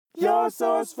your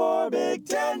source for Big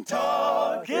Ten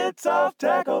talk. It's Off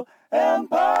Tackle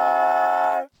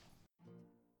Empire.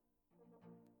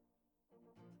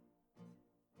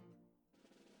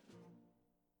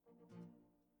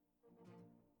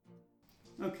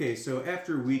 Okay, so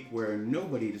after a week where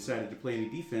nobody decided to play any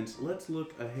defense, let's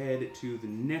look ahead to the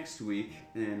next week,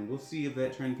 and we'll see if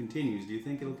that trend continues. Do you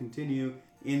think it'll continue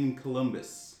in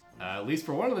Columbus? At least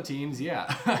for one of the teams,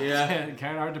 yeah. Yeah.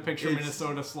 Kind of hard to picture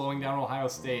Minnesota slowing down Ohio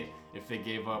State if they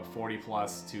gave up 40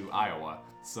 plus to Iowa.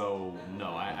 So,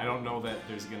 no, I don't know that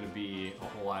there's going to be a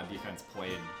whole lot of defense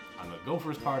played on the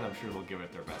Gophers' part. I'm sure they'll give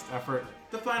it their best effort.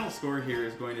 The final score here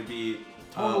is going to be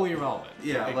totally irrelevant.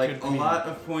 Yeah, a lot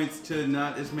of points to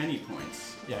not as many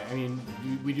points. Yeah, I mean,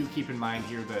 we do keep in mind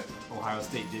here that Ohio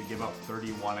State did give up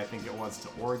 31, I think it was, to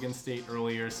Oregon State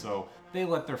earlier, so they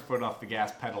let their foot off the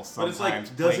gas pedal sometimes. But it's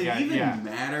like, does it even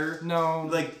matter? No.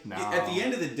 No. At the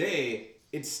end of the day,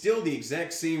 it's still the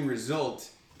exact same result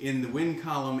in the win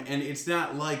column, and it's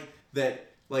not like that.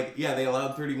 They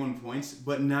allowed 31 points,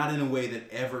 but not in a way that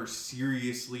ever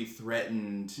seriously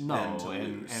threatened them to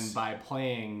lose. And by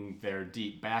playing their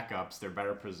deep backups, they're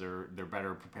better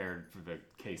prepared for the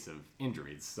case of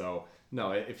injuries. So,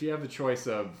 no, if you have the choice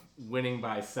of winning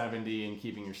by 70 and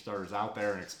keeping your starters out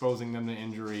there and exposing them to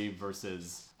injury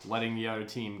versus letting the other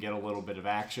team get a little bit of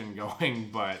action going,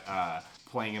 but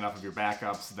playing enough of your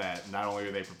backups that not only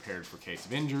are they prepared for case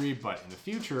of injury, but in the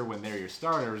future, when they're your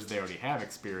starters, they already have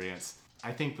experience.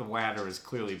 I think the latter is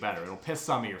clearly better. It'll piss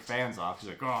some of your fans off. He's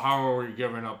like, oh, how are we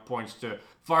giving up points to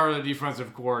fire the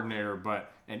defensive coordinator?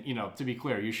 And to be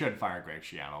clear, you should fire Greg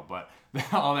Schiano. But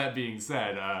all that being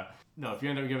said, no, if you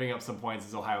end up giving up some points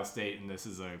as Ohio State and this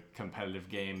is a competitive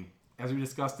game, as we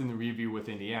discussed in the review with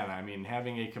Indiana, I mean,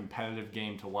 having a competitive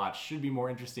game to watch should be more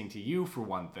interesting to you for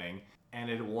one thing. And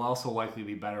it will also likely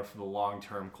be better for the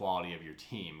long-term quality of your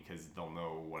team because they'll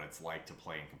know what it's like to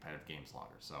play in competitive games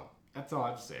longer. So that's all I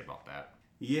have to say about that.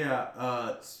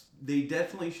 Yeah, they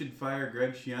definitely should fire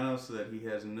Greg Schiano so that he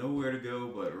has nowhere to go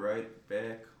but right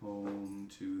back home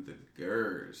to the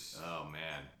Gers. Oh,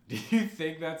 man. Do you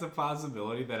think that's a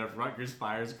possibility that if Rutgers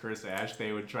fires Chris Ash,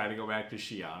 they would try to go back to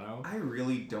Schiano? I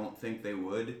really don't think they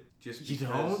would. Just because... You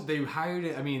don't? They hired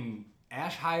it. I mean...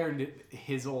 Ash hired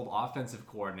his old offensive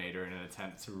coordinator in an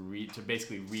attempt to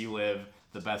basically relive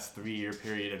the best 3-year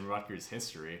period in Rutgers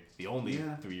history. The only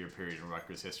 3-year period in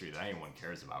Rutgers history that anyone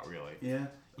cares about, really. Yeah.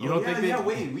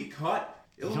 Illinois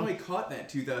caught that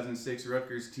 2006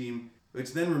 Rutgers team,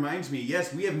 which then reminds me,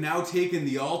 yes, we have now taken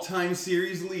the all-time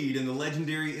series lead in the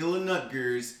legendary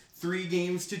Illinois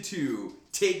 3-2.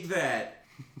 Take that.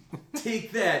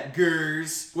 Take that,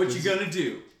 Gers. What you gonna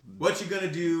do? What you gonna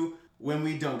do when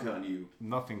we dunk on you?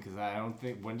 Nothing, because I don't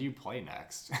think... When do you play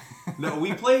next? No,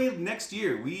 we play next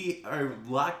year. We are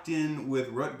locked in with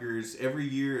Rutgers every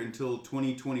year until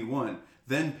 2021.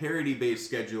 Then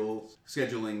parity-based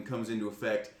scheduling comes into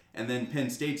effect, and then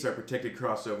Penn State's our protected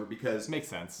crossover because... Makes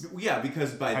sense. Yeah,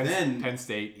 because then... Penn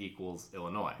State equals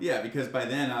Illinois. Yeah, because by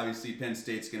then, obviously, Penn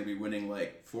State's going to be winning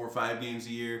 4 or 5 games a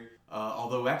year.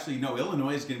 Although, actually, no,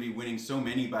 Illinois is going to be winning so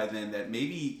many by then that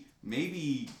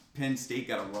maybe Penn State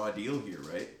got a raw deal here,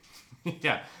 right?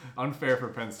 Yeah, unfair for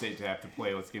Penn State to have to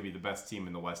play let's give you the best team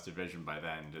in the West Division by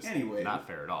then. Anyway, not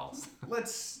fair at all.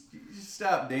 Let's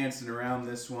stop dancing around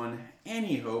this one.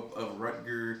 Any hope of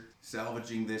Rutgers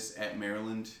salvaging this at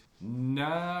Maryland? No,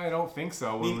 I don't think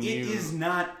so. It is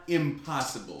not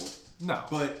impossible. No.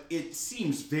 But it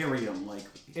seems very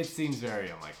unlikely. It seems very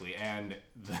unlikely. And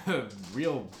the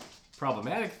real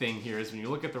problematic thing here is when you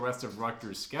look at the rest of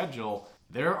Rutgers' schedule,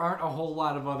 there aren't a whole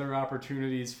lot of other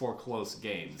opportunities for close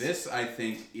games. This, I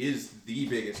think, is the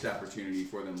biggest opportunity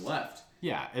for them left.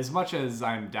 Yeah, as much as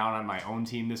I'm down on my own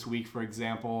team this week, for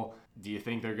example, do you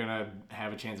think they're going to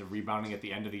have a chance of rebounding at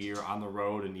the end of the year on the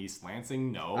road in East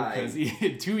Lansing? No, because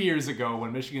 2 years ago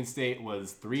when Michigan State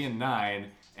was 3-9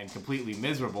 and completely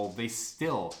miserable, they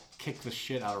still kicked the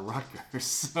shit out of Rutgers.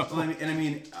 So. Well,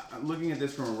 looking at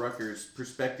this from a Rutgers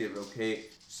perspective, okay,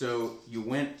 so you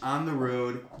went on the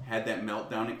road, had that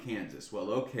meltdown at Kansas. Well,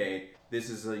 okay, this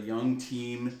is a young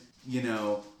team,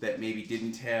 that maybe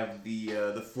didn't have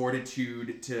the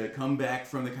fortitude to come back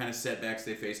from the kind of setbacks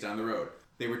they faced on the road.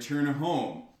 They return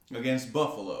home against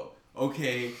Buffalo.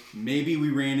 Okay, maybe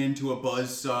we ran into a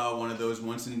buzzsaw, one of those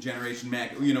once-in-a-generation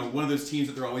MAC, one of those teams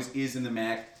that there always is in the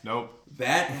MAC. Nope.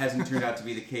 That hasn't turned out to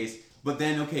be the case. But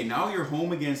then, okay, now you're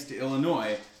home against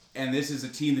Illinois, and this is a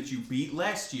team that you beat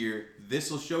last year. This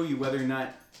will show you whether or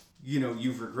not,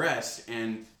 you've regressed,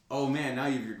 and, oh man, now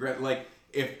you've regressed.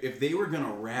 If they were going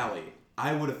to rally,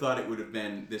 I would have thought it would have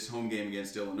been this home game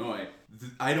against Illinois.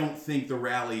 I don't think the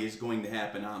rally is going to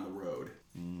happen on the road.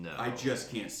 No. I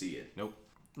just can't see it. Nope.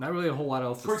 Not really a whole lot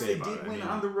else Of course, to say they about did it. win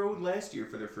on the road last year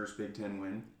for their first Big Ten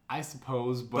win. I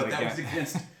suppose, But that again, was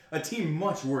against a team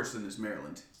much worse than this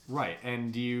Maryland. Right,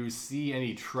 and do you see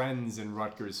any trends in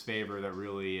Rutgers' favor that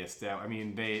really establish? I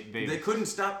mean, They couldn't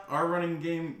stop our running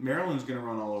game. Maryland's going to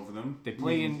run all over them. they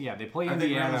play they play I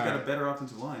think Maryland's got Indiana. a better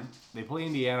offensive line. They play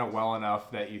Indiana well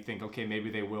enough that you think, okay, maybe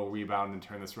they will rebound and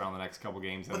turn this around the next couple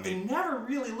games. And But they never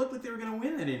really looked like they were going to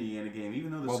win that Indiana game,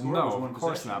 even though the well, score no, was one of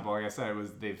course possession. not. But like I said, it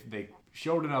was they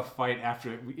showed enough fight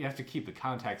after. You have to keep the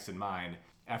context in mind.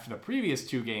 After the previous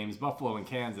two games, Buffalo and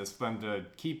Kansas, for them to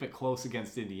keep it close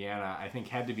against Indiana, I think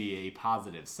had to be a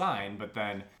positive sign. But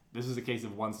then this is a case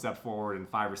of one step forward and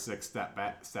 5 or 6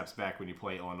 steps back when you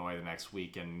play Illinois the next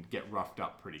week and get roughed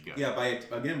up pretty good. Yeah, by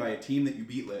a team that you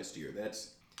beat last year.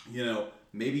 That's,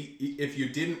 maybe if you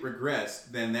didn't regress,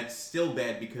 then that's still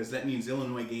bad because that means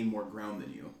Illinois gained more ground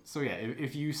than you. So yeah,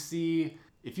 if you see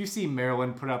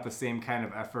Maryland put out the same kind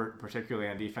of effort, particularly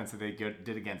on defense that they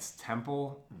did against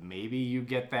Temple, maybe you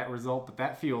get that result. But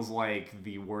that feels like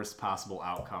the worst possible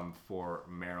outcome for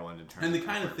Maryland in terms And the of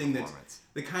kind of thing performance.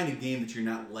 the kind of game that you're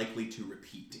not likely to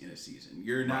repeat in a season.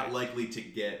 You're not likely to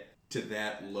get to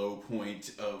that low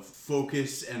point of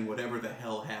focus and whatever the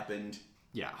hell happened.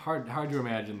 Yeah, hard to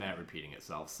imagine that repeating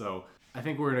itself. So I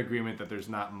think we're in agreement that there's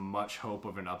not much hope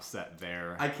of an upset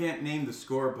there. I can't name the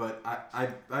score, but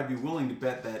I'd be willing to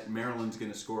bet that Maryland's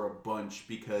going to score a bunch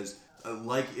because,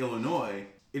 like Illinois,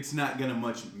 it's not going to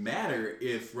much matter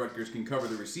if Rutgers can cover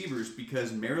the receivers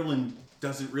because Maryland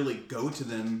doesn't really go to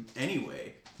them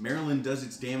anyway. Maryland does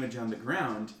its damage on the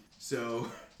ground, so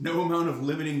no amount of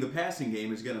limiting the passing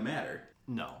game is going to matter.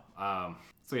 No.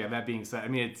 So yeah, that being said, I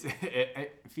mean,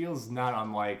 it feels not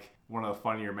unlike one of the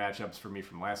funnier matchups for me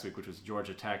from last week, which was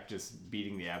Georgia Tech just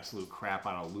beating the absolute crap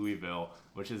out of Louisville,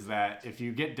 which is that if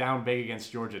you get down big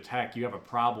against Georgia Tech, you have a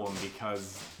problem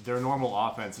because their normal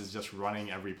offense is just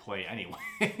running every play anyway.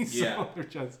 So Yeah. they're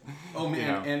just... Oh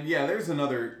man, and yeah, there's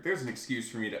an excuse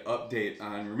for me to update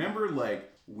on. Remember like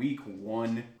week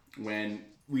 1 when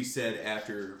we said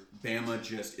after Bama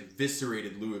just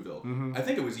eviscerated Louisville? Mm-hmm. I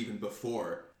think it was even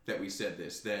before that we said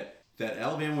this, that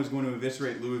Alabama was going to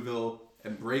eviscerate Louisville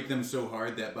and break them so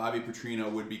hard that Bobby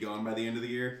Petrino would be gone by the end of the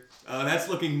year. That's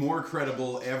looking more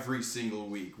credible every single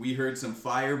week. We heard some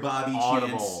Fire Bobby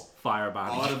chants.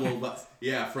 Audible,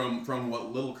 yeah, from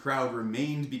what little crowd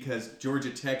remained because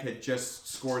Georgia Tech had just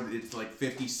scored its like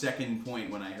 52nd point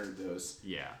when I heard those.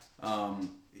 Yeah.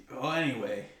 Well,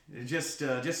 anyway, just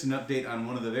an update on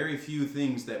one of the very few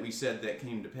things that we said that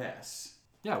came to pass.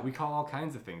 Yeah, we call all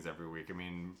kinds of things every week. I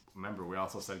mean, remember, we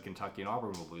also said Kentucky and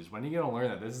Auburn will lose. When are you going to learn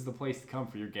that this is the place to come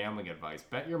for your gambling advice?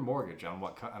 Bet your mortgage on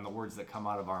on the words that come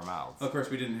out of our mouths. Of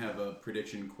course, we didn't have a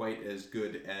prediction quite as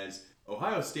good as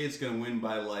Ohio State's going to win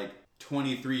by like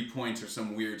 23 points or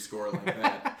some weird score like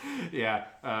that. Yeah,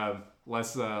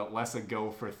 less a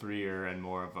go for 3-er and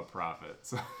more of a profit.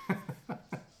 So.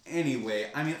 Anyway,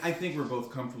 I mean, I think we're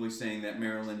both comfortably saying that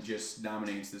Maryland just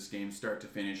dominates this game start to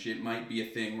finish. It might be a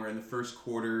thing where in the first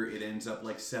quarter it ends up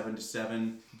like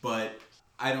 7-7, but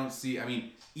I don't see, I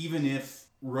mean, even if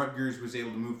Rutgers was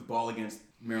able to move the ball against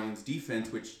Maryland's defense,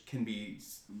 which can be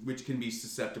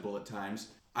susceptible at times,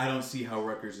 I don't see how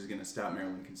Rutgers is going to stop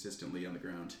Maryland consistently on the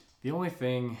ground. The only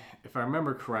thing, if I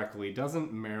remember correctly,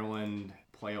 doesn't Maryland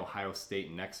play Ohio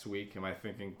State next week? Am I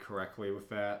thinking correctly with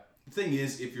that? The thing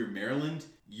is, if you're Maryland,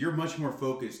 you're much more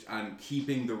focused on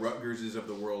keeping the Rutgerses of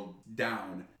the world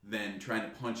down than trying to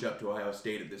punch up to Ohio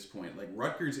State at this point. Like,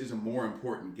 Rutgers is a more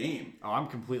important game. Oh, I'm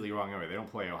completely wrong. Anyway, they don't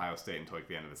play Ohio State until like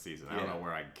the end of the season. I don't know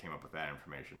where I came up with that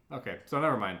information. Okay, so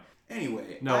never mind.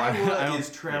 Anyway, No, I Iowa don't-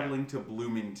 is traveling to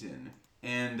Bloomington.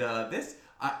 And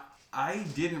I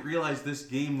didn't realize this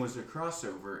game was a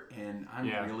crossover, and I'm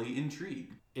really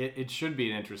intrigued. It should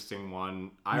be an interesting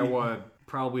one. Iowa,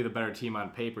 probably the better team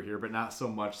on paper here, but not so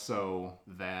much so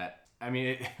that... I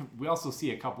mean, we also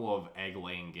see a couple of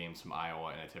egg-laying games from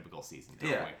Iowa in a typical season,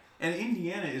 don't we? And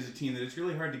Indiana is a team that it's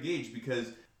really hard to gauge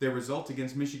because their result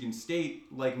against Michigan State,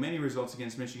 like many results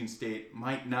against Michigan State,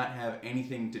 might not have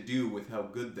anything to do with how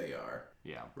good they are.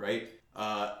 Yeah. Right?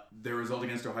 Their result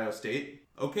against Ohio State,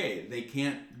 okay, they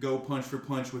can't go punch for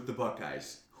punch with the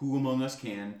Buckeyes. Who among us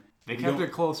can? They kept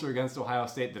it closer against Ohio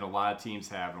State than a lot of teams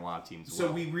have and a lot of teams will.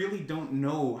 So we really don't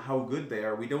know how good they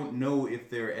are. We don't know if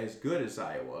they're as good as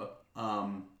Iowa.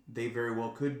 They very well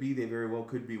could be. They very well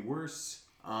could be worse.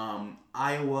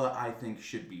 Iowa, I think,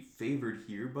 should be favored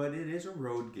here, but it is a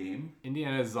road game.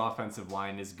 Indiana's offensive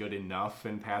line is good enough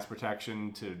in pass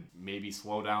protection to maybe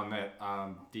slow down that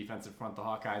defensive front the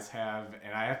Hawkeyes have.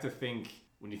 And I have to think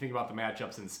when you think about the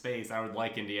matchups in space, I would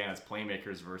like Indiana's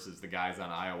playmakers versus the guys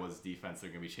on Iowa's defense. They're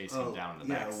going to be chasing them down in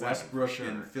the back seven. Westbrook for sure.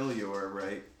 and Filior,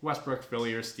 right? Westbrook,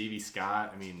 Fillier, Stevie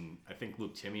Scott. I mean, I think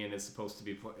Luke Timian is supposed to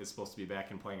be back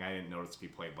and playing. I didn't notice if he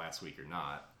played last week or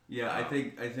not. Yeah, I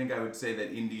think I would say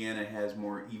that Indiana has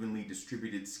more evenly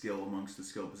distributed skill amongst the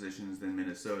skill positions than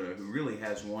Minnesota, who really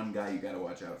has one guy you got to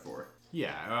watch out for.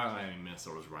 Yeah, I mean,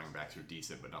 Minnesota's running backs are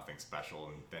decent, but nothing special.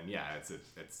 And then, yeah,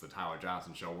 it's the Tyler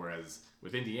Johnson show. Whereas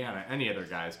with Indiana, any other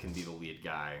guys can be the lead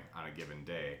guy on a given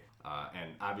day.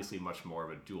 And obviously much more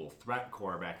of a dual threat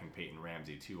quarterback in Peyton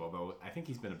Ramsey, too, although I think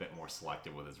he's been a bit more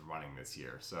selective with his running this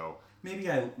year. So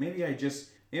Maybe I'm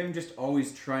just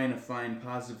always trying to find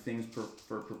positive things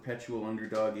for perpetual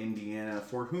underdog Indiana,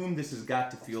 for whom this has got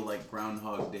to feel like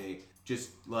Groundhog Day.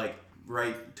 Just like,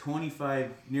 right,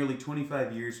 nearly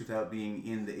 25 years without being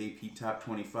in the AP Top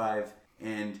 25,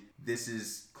 and this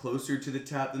is closer to the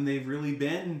top than they've really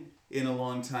been in a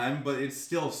long time, but it's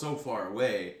still so far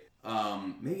away.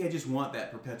 Maybe I just want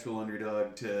that perpetual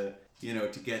underdog to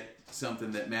get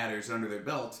something that matters under their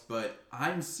belt, but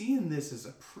I'm seeing this as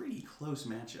a pretty close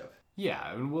matchup.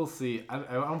 yeah, and we'll see. I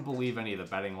don't believe any of the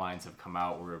betting lines have come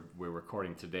out. We're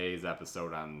recording today's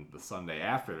episode on the Sunday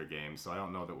after the game, so I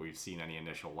don't know that we've seen any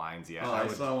initial lines yet. I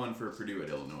saw one for Purdue at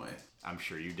Illinois. I'm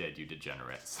sure you did, you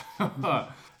degenerates.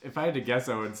 If I had to guess,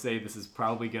 I would say this is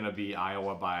probably going to be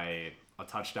Iowa by a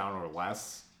touchdown or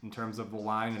less in terms of the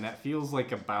line, and that feels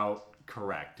like about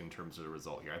correct in terms of the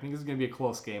result here. I think this is going to be a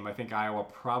close game. I think Iowa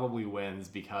probably wins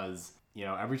because,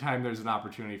 every time there's an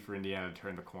opportunity for Indiana to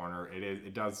turn the corner,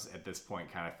 it does at this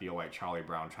point kind of feel like Charlie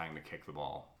Brown trying to kick the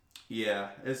ball. Yeah,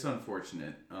 it's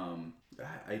unfortunate.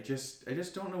 I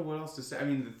just don't know what else to say. I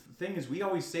mean, the thing is, we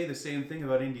always say the same thing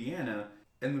about Indiana,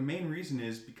 and the main reason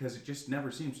is because it just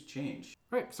never seems to change.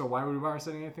 Right, so why would we bother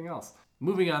saying anything else?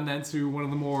 Moving on then to one of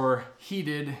the more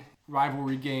heated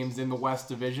rivalry games in the West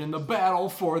Division, the battle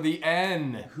for the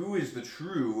N. Who is the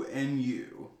true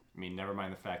NU? I mean, never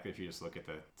mind the fact that if you just look at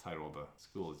the title of the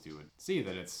schools, you would see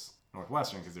that it's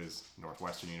Northwestern, because there's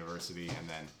Northwestern University and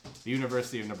then the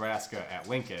University of Nebraska at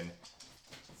Lincoln.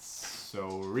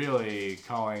 So really,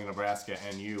 calling Nebraska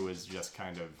NU is just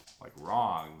kind of like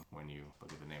wrong when you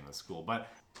look at the name of the school. But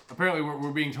apparently,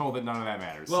 we're being told that none of that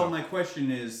matters. Well, my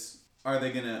question is, are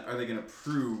they gonna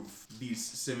prove these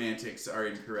semantics are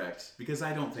incorrect? Because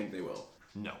I don't think they will.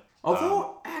 No.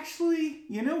 Although, actually,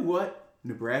 you know what?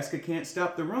 Nebraska can't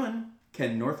stop the run.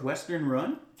 Can Northwestern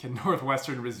run? Can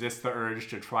Northwestern resist the urge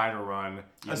to try to run,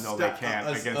 even though they can't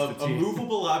against the team? A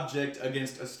movable object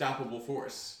against a stoppable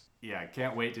force. Yeah,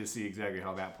 can't wait to see exactly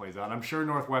how that plays out. I'm sure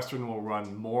Northwestern will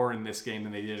run more in this game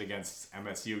than they did against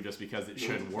MSU, just because it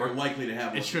should work. They're likely to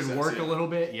have. It should work a little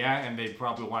bit, yeah, and they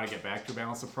probably want to get back to a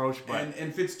balanced approach. But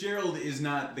and Fitzgerald is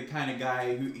not the kind of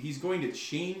guy who he's going to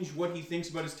change what he thinks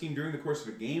about his team during the course of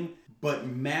a game. But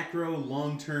macro,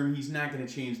 long term, he's not going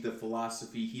to change the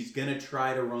philosophy. He's going to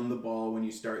try to run the ball when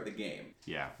you start the game.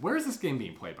 Yeah. Where is this game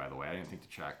being played, by the way? I didn't think to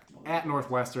check. At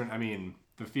Northwestern, I mean,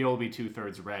 the field will be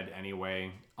 2/3 red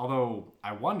anyway. Although,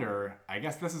 I wonder, I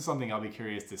guess this is something I'll be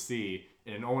curious to see.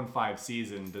 In an 0-5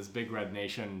 season, does Big Red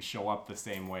Nation show up the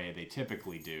same way they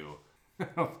typically do?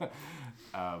 So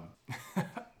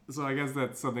I guess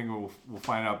that's something we'll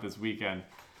find out this weekend.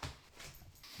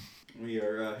 We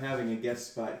are having a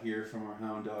guest spot here from our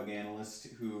Hound Dog analyst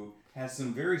who has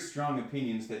some very strong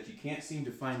opinions that you can't seem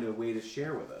to find a way to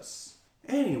share with us.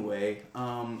 Anyway,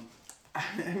 I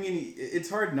mean, it's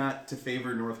hard not to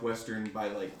favor Northwestern by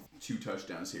like 2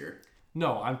 touchdowns here.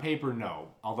 No, on paper, no.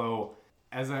 Although,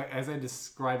 as I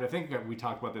described, I think that we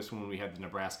talked about this when we had the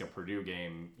Nebraska-Purdue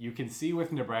game. You can see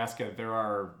with Nebraska, there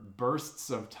are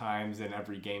bursts of times in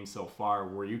every game so far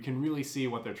where you can really see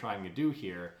what they're trying to do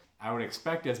here. I would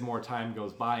expect as more time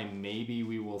goes by, maybe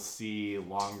we will see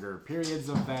longer periods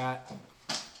of that.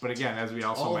 But again, as we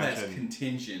also mentioned, that's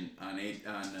contingent on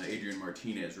Adrian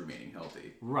Martinez remaining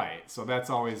healthy. Right. So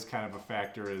that's always kind of a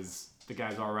factor. Is the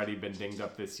guy's already been dinged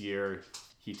up this year?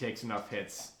 He takes enough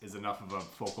hits, is enough of a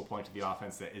focal point to the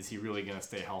offense that is he really going to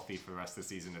stay healthy for the rest of the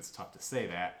season? It's tough to say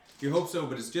that. You hope so,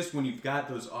 but it's just when you've got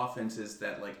those offenses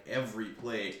that like every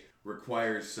play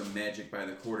requires some magic by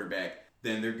the quarterback,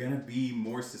 then they're going to be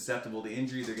more susceptible to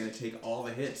injury. They're going to take all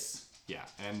the hits. Yeah,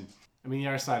 and I mean, the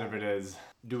other side of it is,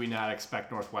 do we not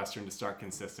expect Northwestern to start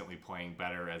consistently playing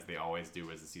better as they always do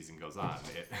as the season goes on?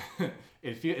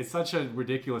 It's such a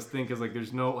ridiculous thing because like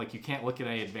there's no, like you can't look at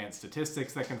any advanced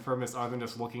statistics that confirm this other than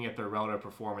just looking at their relative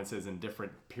performances in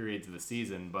different periods of the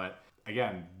season. But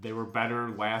again, they were better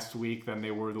last week than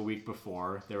they were the week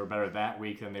before. They were better that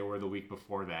week than they were the week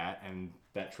before that. And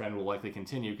that trend will likely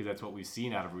continue because that's what we've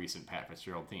seen out of recent Pat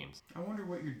Fitzgerald teams. I wonder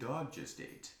what your dog just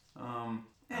ate.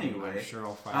 Anyway, I'm sure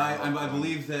I'll find out. I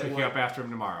believe that Picking up after him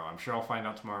tomorrow. I'm sure I'll find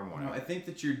out tomorrow morning. No, I think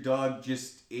that your dog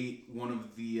just ate one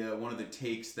of the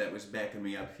takes that was backing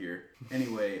me up here.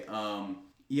 Anyway,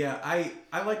 yeah,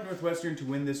 I like Northwestern to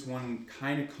win this one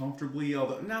kind of comfortably,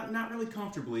 although not really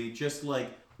comfortably, just like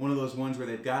one of those ones where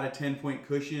they've got a 10-point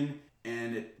cushion,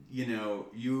 and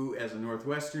you as a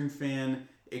Northwestern fan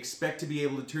expect to be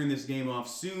able to turn this game off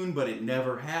soon, but it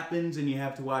never happens, and you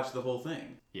have to watch the whole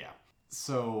thing. Yeah.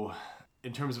 So,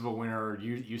 in terms of a winner,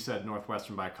 you said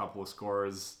Northwestern by a couple of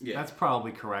scores. Yeah. That's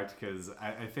probably correct, because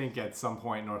I think at some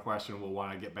point Northwestern will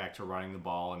want to get back to running the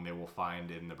ball, and they will find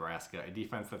in Nebraska a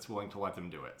defense that's willing to let them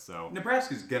do it. So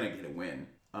Nebraska's going to get a win.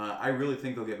 I really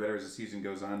think they'll get better as the season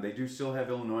goes on. They do still have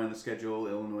Illinois on the schedule.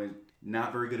 Illinois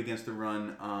not very good against the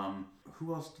run.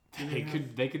 Who else? They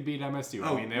could beat MSU.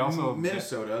 Oh, I mean, they also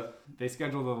Minnesota. They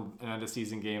scheduled an end of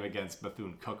season game against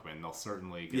Bethune-Cookman. They'll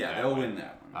certainly get that they'll win. win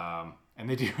that one. And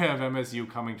they do have MSU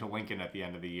coming to Lincoln at the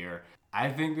end of the year. I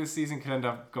think this season could end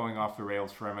up going off the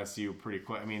rails for MSU pretty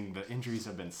quick. I mean, the injuries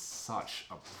have been such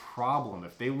a problem.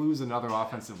 If they lose another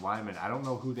offensive lineman, I don't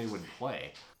know who they would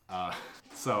play.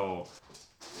 So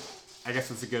I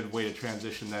guess it's a good way to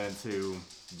transition that into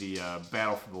the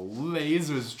Battle for the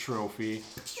Lasers trophy.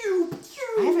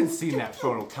 I haven't seen that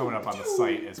photo coming up on the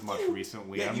site as much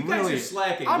recently. Yeah, you guys are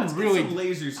slacking. Let's get some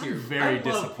lasers here. Very I love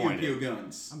disappointed. pew pew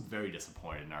guns. I'm very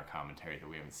disappointed in our commentary that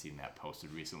we haven't seen that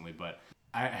posted recently, but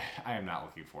I am not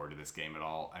looking forward to this game at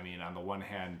all. I mean, on the one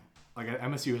hand, like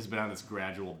MSU has been on this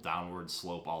gradual downward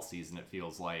slope all season, it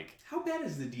feels like. How bad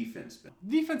has the defense been?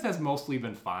 Defense has mostly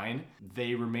been fine.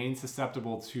 They remain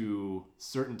susceptible to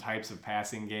certain types of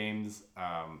passing games.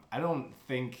 I don't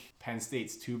think Penn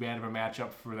State's too bad of a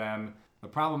matchup for them. The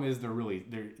problem is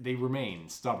they remain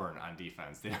stubborn on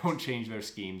defense. They don't change their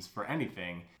schemes for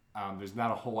anything. There's not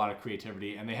a whole lot of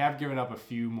creativity, and they have given up a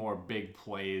few more big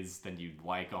plays than you'd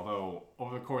like, although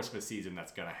over the course of a season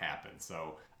that's going to happen.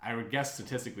 So I would guess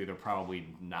statistically they're probably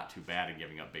not too bad at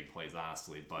giving up big plays,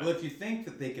 honestly. But well, if you think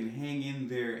that they can hang in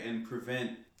there and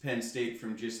prevent Penn State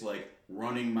from just like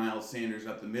running Miles Sanders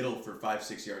up the middle for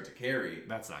 5-6 yards to carry,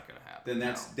 that's not going to happen. then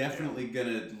that's definitely going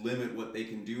to limit what they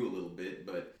can do a little bit.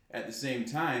 But at the same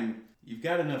time, you've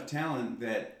got enough talent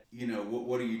that,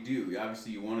 what do?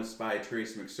 Obviously, you want to spy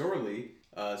Trace McSorley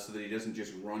so that he doesn't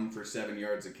just run for 7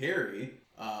 yards a carry.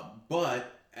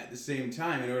 But at the same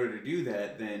time, in order to do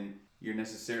that, then you're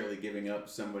necessarily giving up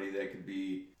somebody that could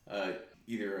be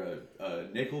either a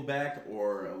nickel back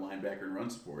or a linebacker and run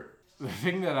support. The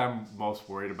thing that I'm most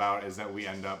worried about is that we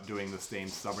end up doing the same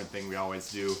stubborn thing we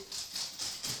always do.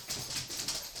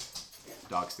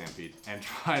 Dog stampede. And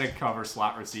try to cover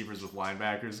slot receivers with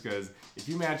linebackers, because if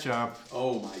you match up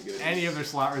any of their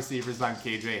slot receivers on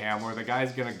KJ Hamler, the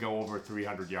guy's going to go over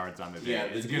 300 yards on the day. Yeah,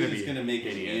 it's going to make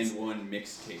an and one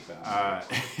mixtape out.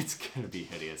 It's going to be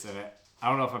hideous. And I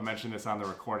don't know if I mentioned this on the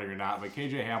recording or not, but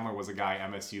KJ Hamler was a guy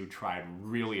MSU tried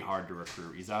really hard to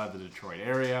recruit. He's out of the Detroit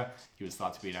area. He was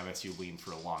thought to be an MSU lean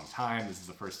for a long time. This is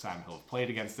the first time he'll have played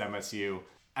against MSU.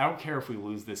 I don't care if we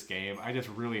lose this game. I just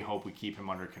really hope we keep him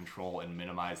under control and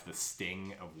minimize the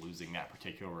sting of losing that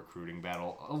particular recruiting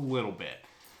battle a little bit.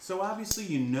 So obviously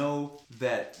you know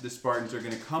that the Spartans are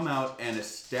going to come out and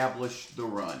establish the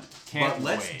run. But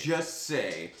let's just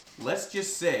say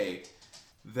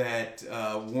that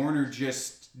Warner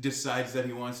just decides that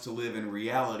he wants to live in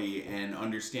reality and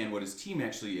understand what his team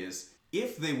actually is.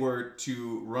 If they were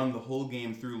to run the whole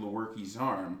game through Lewerke's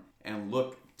arm and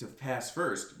look to pass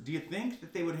first, do you think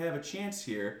that they would have a chance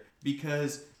here?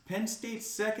 Because Penn State's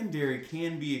secondary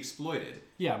can be exploited.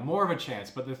 Yeah, more of a chance.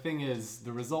 But the thing is,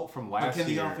 the result from last year... But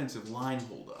can the offensive line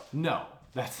hold up? No,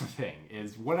 that's the thing.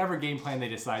 Is whatever game plan they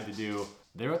decide to do,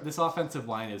 this offensive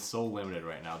line is so limited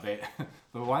right now.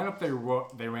 The lineup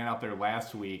they ran out there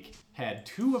last week had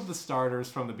two of the starters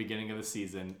from the beginning of the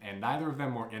season, and neither of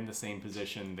them were in the same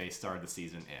position they started the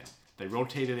season in. They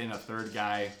rotated in a third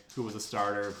guy who was a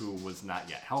starter who was not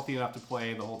yet healthy enough to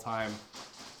play the whole time.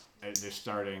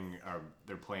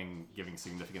 They're playing, giving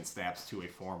significant snaps to a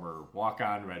former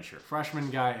walk-on redshirt freshman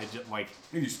guy.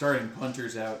 You're starting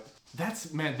punters out. That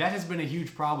has been a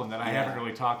huge problem that I haven't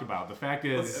really talked about. The fact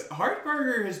is,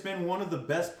 Hartbarger has been one of the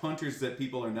best punters that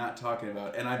people are not talking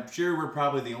about, and I'm sure we're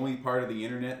probably the only part of the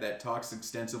internet that talks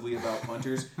extensively about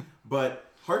punters. But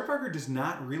Hartbarger does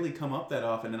not really come up that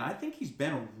often, and I think he's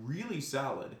been really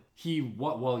solid.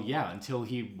 Until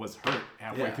he was hurt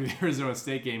halfway through the Arizona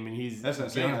State game, and that's what I'm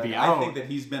saying. I think that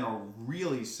he's been a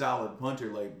really solid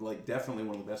punter, like definitely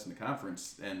one of the best in the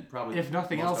conference, and probably if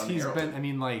nothing else, he's been. I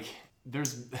mean,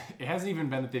 it hasn't even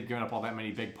been that they've given up all that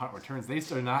many big punt returns. They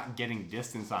still not getting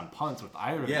distance on punts with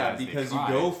either of the Yeah, guys because you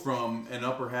go from an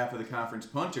upper half of the conference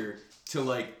punter to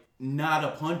like not a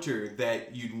punter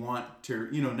that you'd want to,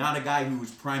 not a guy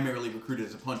who's primarily recruited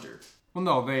as a punter. Well,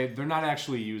 no, they're not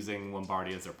actually using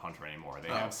Lombardi as their punter anymore. They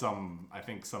have some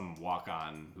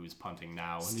walk-on who's punting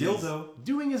now. Still, though.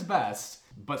 Doing his best,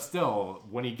 but still,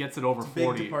 when he gets it over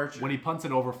 40, when he punts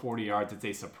it over 40 yards, it's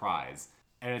a surprise.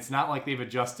 And it's not like they've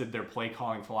adjusted their play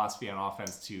calling philosophy on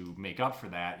offense to make up for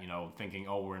that, thinking,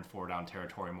 oh, we're in 4-down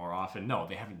territory more often. No,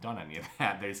 they haven't done any of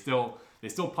that. They still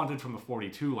punted from the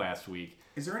 42 last week.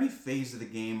 Is there any phase of the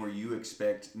game where you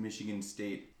expect Michigan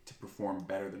State to perform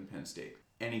better than Penn State?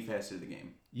 Any facet of the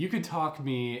game? You could talk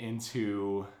me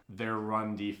into their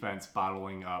run defense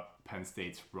bottling up Penn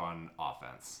State's run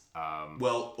offense.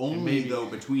 Well, only though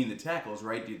between the tackles,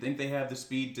 right? Do you think they have the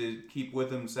speed to keep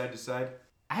with them side to side?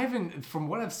 From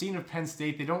what I've seen of Penn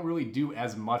State, they don't really do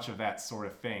as much of that sort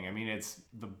of thing. I mean, it's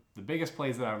the biggest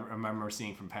plays that I remember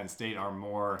seeing from Penn State are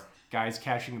more guys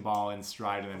catching the ball in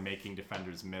stride and then making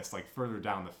defenders miss, like further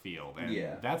down the field.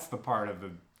 And that's the part of the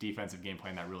defensive game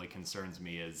plan that really concerns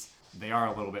me is they are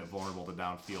a little bit vulnerable to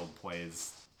downfield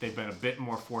plays. They've been a bit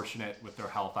more fortunate with their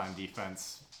health on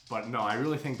defense. But no, I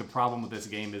really think the problem with this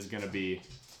game is going to be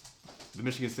the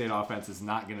Michigan State offense is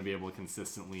not going to be able to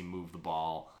consistently move the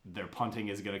ball. Their punting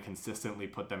is going to consistently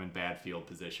put them in bad field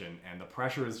position, and the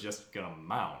pressure is just going to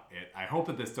mount. I hope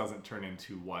that this doesn't turn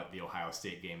into what the Ohio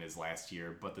State game is last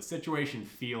year, but the situation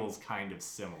feels kind of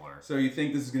similar. So you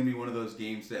think this is going to be one of those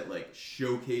games that like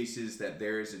showcases that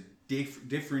there is a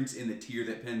difference in the tier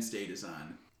that Penn State is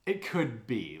on? It could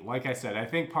be. Like I said, I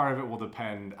think part of it will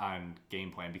depend on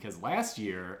game plan, because last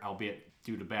year, albeit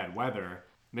due to bad weather,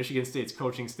 Michigan State's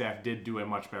coaching staff did do a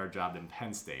much better job than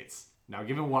Penn State's. Now,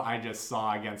 given what I just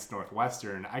saw against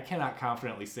Northwestern, I cannot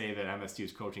confidently say that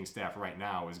MSU's coaching staff right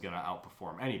now is going to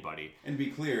outperform anybody. And to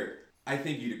be clear, I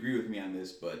think you'd agree with me on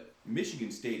this, but Michigan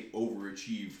State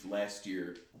overachieved last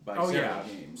year by several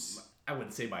games. I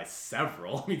wouldn't say by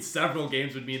several. I mean, several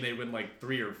games would mean they win like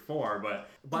 3 or 4, but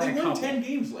by they a won couple. 10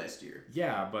 games last year.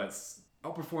 Yeah, but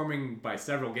outperforming by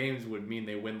several games would mean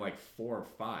they win like 4 or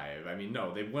 5. I mean,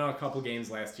 no, they won a couple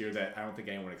games last year that I don't think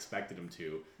anyone expected them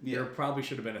to. Yeah. There probably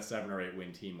should have been a 7 or 8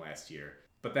 win team last year.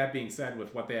 But that being said,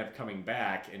 with what they have coming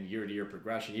back and year-to-year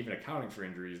progression, even accounting for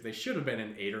injuries, they should have been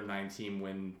an 8 or 9 team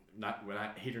win, not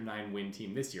 8 or 9 win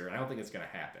team this year, and I don't think it's going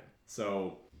to happen.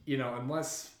 So,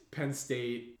 unless Penn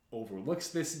State overlooks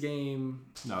this game,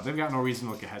 no, they've got no reason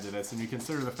to look ahead to this. And you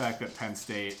consider the fact that Penn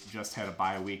State just had a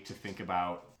bye week to think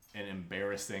about an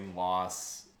embarrassing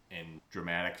loss in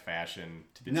dramatic fashion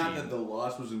to the team. Not that the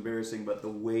loss was embarrassing, but the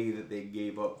way that they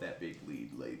gave up that big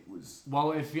lead was...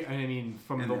 Well,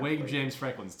 from the way James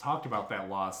Franklin's talked about that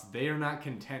loss, they are not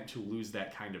content to lose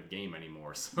that kind of game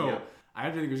anymore. So I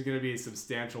think there's going to be a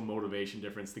substantial motivation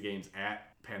difference. The game's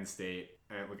at Penn State.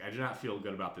 I do not feel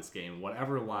good about this game.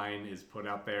 Whatever line is put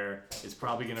out there is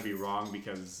probably going to be wrong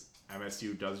because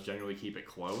MSU does generally keep it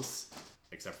close,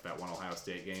 except for that one Ohio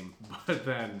State game. But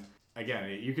then,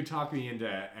 again, you could talk me into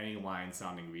any line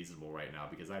sounding reasonable right now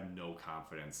because I have no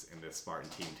confidence in this Spartan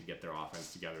team to get their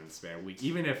offense together in the span of a week.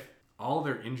 Even if all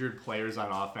their injured players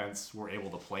on offense were able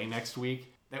to play next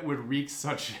week, that would wreak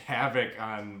such havoc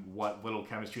on what little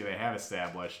chemistry they have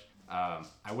established.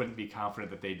 I wouldn't be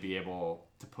confident that they'd be able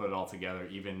to put it all together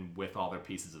even with all their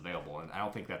pieces available, and I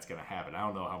don't think that's going to happen. I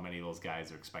don't know how many of those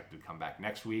guys are expected to come back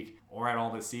next week or at all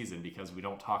this season because we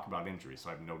don't talk about injuries, so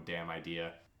I have no damn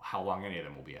idea how long any of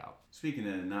them will be out. Speaking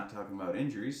of not talking about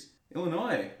injuries,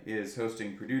 Illinois is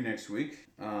hosting Purdue next week.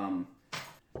 Of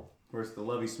course, the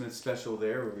Lovie Smith special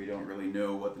there where we don't really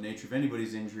know what the nature of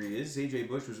anybody's injury is. A.J.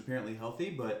 Bush was apparently healthy,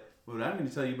 but what I'm going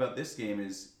to tell you about this game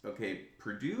is, okay,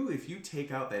 Purdue, if you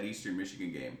take out that Eastern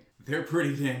Michigan game, they're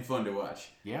pretty damn fun to watch.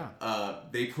 Yeah.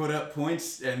 They put up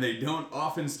points, and they don't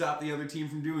often stop the other team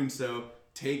from doing so.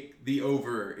 Take the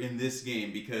over in this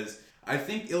game because I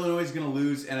think Illinois is going to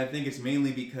lose, and I think it's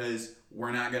mainly because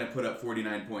we're not going to put up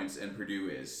 49 points, and Purdue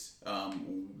is.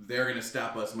 They're going to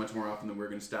stop us much more often than we're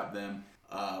going to stop them.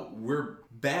 We're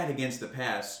bad against the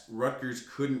pass. Rutgers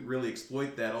couldn't really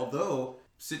exploit that, although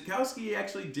Sitkowski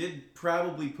actually did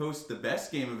probably post the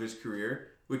best game of his career,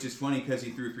 which is funny because he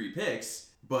threw 3 picks,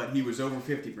 but he was over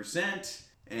 50%,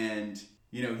 and,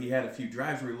 he had a few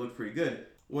drives where he looked pretty good.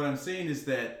 What I'm saying is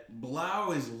that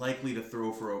Blau is likely to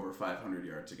throw for over 500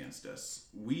 yards against us.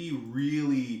 We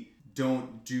really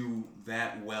don't do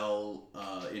that well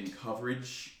in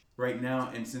coverage right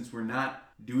now, and since we're not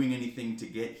doing anything to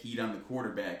get heat on the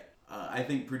quarterback, I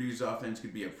think Purdue's offense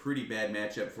could be a pretty bad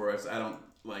matchup for us.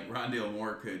 Rondale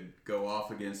Moore could go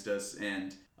off against us,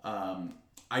 and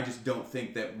I just don't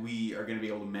think that we are going to be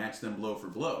able to match them blow for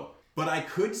blow. But I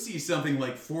could see something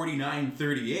like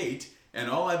 49-38, and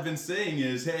all I've been saying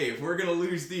is, hey, if we're going to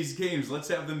lose these games, let's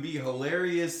have them be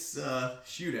hilarious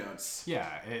shootouts.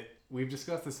 Yeah, we've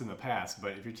discussed this in the past,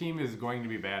 but if your team is going to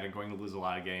be bad and going to lose a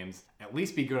lot of games, at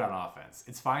least be good on offense.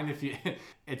 It's fine if you...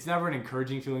 It's never an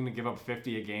encouraging feeling to give up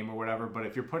 50 a game or whatever, but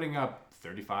if you're putting up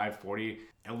 35, 40,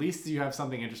 at least you have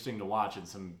something interesting to watch and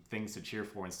some things to cheer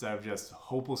for instead of just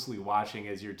hopelessly watching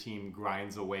as your team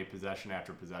grinds away possession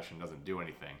after possession, doesn't do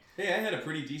anything. Hey, I had a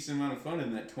pretty decent amount of fun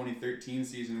in that 2013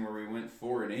 season where we went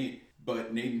 4-8,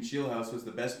 but Nathan Shieldhouse was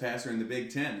the best passer in the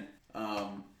Big Ten.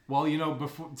 Well,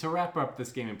 to wrap up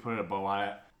this game and put a bow on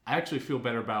it, I actually feel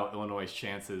better about Illinois'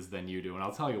 chances than you do, and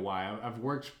I'll tell you why. I've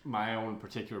worked my own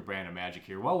particular brand of magic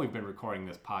here. While we've been recording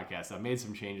this podcast, I've made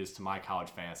some changes to my college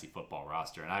fantasy football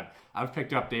roster, and I've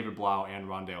picked up David Blau and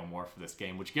Rondale Moore for this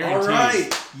game, which guarantees... All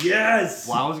right! Yes!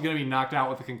 Blau is going to be knocked out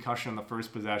with a concussion on the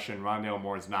first possession. Rondale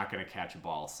Moore is not going to catch a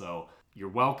ball, so you're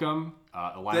welcome.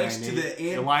 Thanks to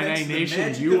the Illini Nation,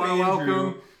 magic you of are Andrew,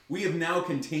 welcome. We have now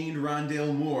contained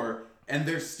Rondale Moore, and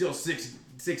there's still six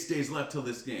days left till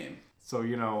this game. So,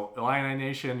 Illini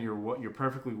Nation, you're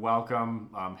perfectly welcome.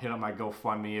 Hit up my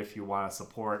GoFundMe if you want to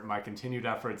support my continued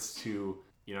efforts to,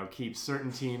 keep certain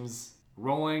teams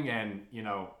rolling. And,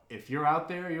 if you're out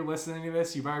there, you're listening to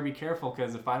this, you better be careful,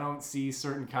 because if I don't see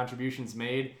certain contributions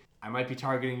made, I might be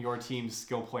targeting your team's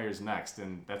skill players next,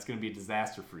 and that's going to be a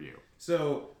disaster for you.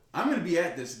 So, I'm going to be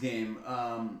at this game,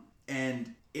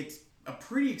 and it's a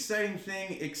pretty exciting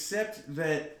thing, except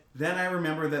that then I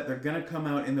remember that they're going to come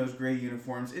out in those gray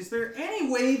uniforms. Is there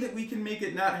any way that we can make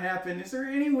it not happen? Is there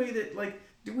any way that,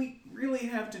 do we really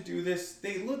have to do this?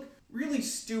 They look really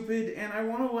stupid, and I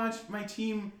want to watch my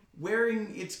team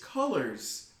wearing its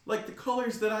colors. Like the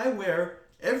colors that I wear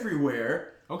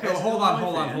everywhere. Okay, well,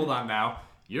 hold on now.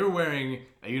 You're wearing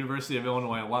a University of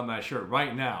Illinois alumni shirt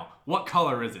right now. What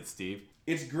color is it, Steve?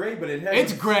 It's gray, but it has...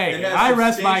 It's gray. I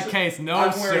rest my case.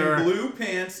 No, sir. I'm wearing blue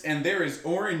pants, and there is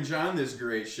orange on this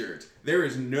gray shirt. There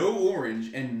is no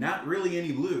orange and not really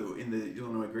any blue in the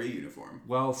Illinois gray uniform.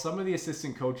 Well, some of the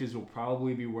assistant coaches will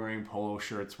probably be wearing polo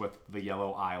shirts with the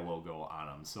yellow eye logo on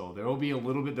them. So there'll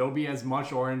be as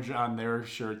much orange on their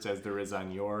shirts as there is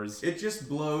on yours. It just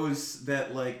blows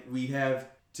that, we have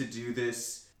to do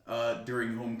this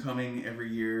during homecoming every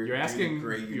year. You're asking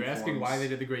why they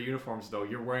did the gray uniforms, though.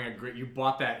 You're wearing a gray. You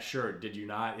bought that shirt, did you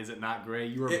not? Is it not gray?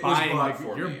 You're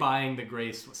buying the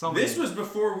gray. This was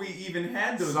before we even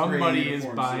had those. Somebody is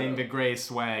buying the gray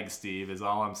swag, Steve. Is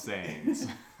all I'm saying.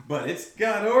 But it's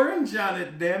got orange on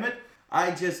it. Damn it!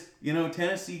 I just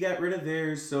Tennessee got rid of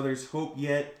theirs, so there's hope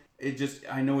yet.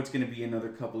 I know it's going to be another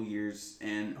couple years,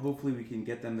 and hopefully we can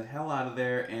get them the hell out of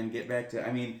there and get back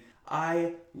to.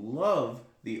 I love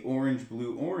the orange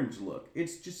look.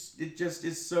 It just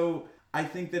is so. I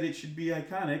think that it should be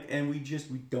iconic, and we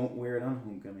don't wear it on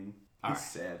homecoming. It's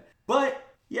sad. But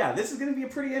yeah, this is going to be a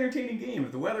pretty entertaining game.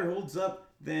 If the weather holds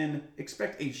up, then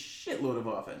expect a shitload of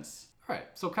offense. All right,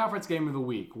 so conference game of the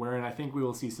week, wherein I think we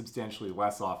will see substantially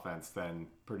less offense than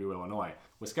Purdue, Illinois.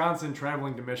 Wisconsin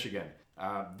traveling to Michigan.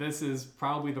 This is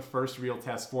probably the first real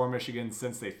test for Michigan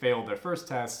since they failed their first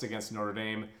test against Notre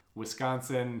Dame.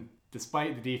 Wisconsin,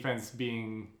 despite the defense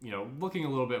being, looking a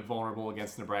little bit vulnerable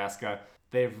against Nebraska,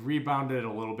 they've rebounded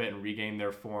a little bit and regained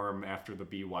their form after the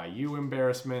BYU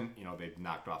embarrassment. They've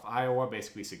knocked off Iowa,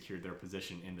 basically secured their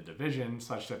position in the division,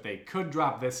 such that they could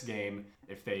drop this game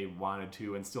if they wanted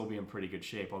to and still be in pretty good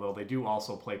shape, although they do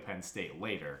also play Penn State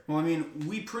later. Well,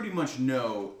 we pretty much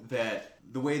know that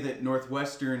the way that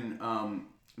Northwestern,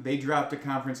 they dropped a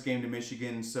conference game to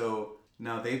Michigan, so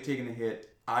now they've taken a hit.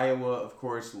 Iowa, of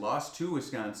course, lost to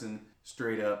Wisconsin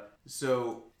straight up.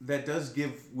 So that does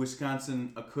give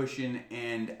Wisconsin a cushion,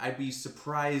 and I'd be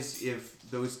surprised if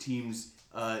those teams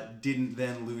didn't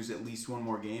then lose at least one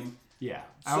more game. Yeah.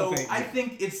 I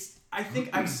think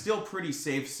I'm still pretty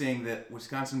safe saying that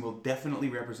Wisconsin will definitely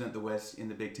represent the West in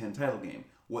the Big Ten title game.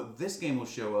 What this game will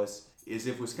show us is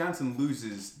if Wisconsin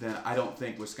loses, then I don't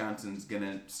think Wisconsin's going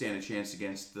to stand a chance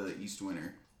against the East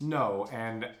winner. No,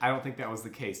 and I don't think that was the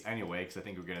case anyway, because I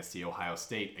think we're going to see Ohio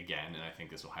State again, and I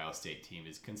think this Ohio State team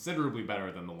is considerably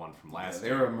better than the one from last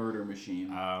year. They're a murder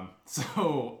machine.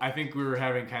 So I think we were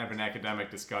having kind of an academic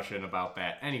discussion about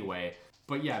that anyway.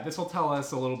 But yeah, this will tell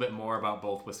us a little bit more about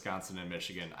both Wisconsin and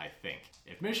Michigan, I think.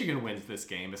 If Michigan wins this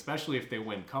game, especially if they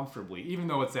win comfortably, even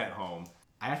though it's at home,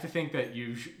 I have to think that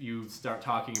you start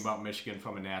talking about Michigan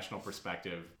from a national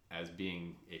perspective as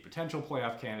being a potential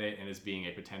playoff candidate and as being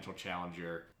a potential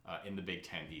challenger in the Big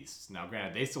Ten East. Now,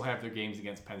 granted, they still have their games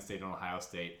against Penn State and Ohio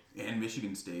State. And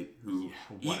Michigan State, who...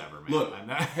 Yeah, whatever, man.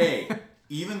 Look, hey,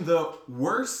 Even though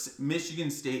worse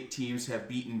Michigan State teams have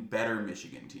beaten better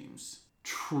Michigan teams.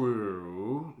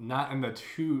 True. Not in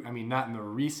the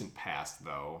recent past,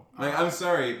 though. I'm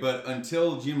sorry, but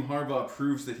until Jim Harbaugh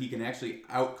proves that he can actually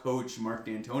outcoach Mark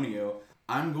D'Antonio,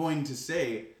 I'm going to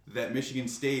say that Michigan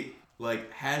State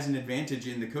has an advantage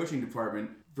in the coaching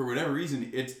department. For whatever reason,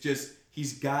 it's just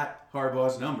he's got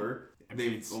Harbaugh's number.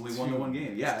 They've only won the one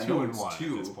game. Yeah, I know it's 2-1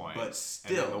 two, at this point, but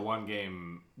still. and the one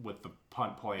game with the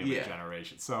punt play of the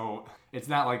generation. So it's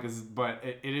not like this, but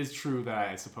it is true that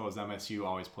I suppose MSU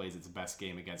always plays its best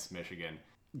game against Michigan.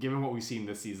 Given what we've seen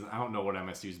this season, I don't know what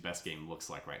MSU's best game looks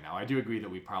like right now. I do agree that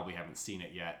we probably haven't seen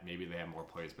it yet. Maybe they have more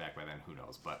players back by then. Who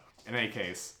knows? But in any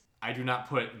case, I do not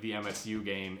put the MSU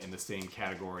game in the same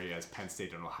category as Penn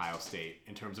State and Ohio State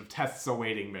in terms of tests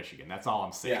awaiting Michigan. That's all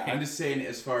I'm saying. Yeah, I'm just saying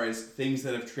as far as things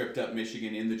that have tripped up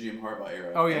Michigan in the Jim Harbaugh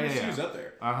era. Oh, yeah, MSU's yeah. up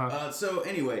there. Uh-huh. So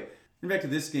anyway, back to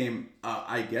this game.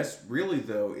 I guess really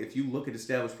though, if you look at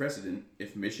established precedent,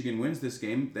 if Michigan wins this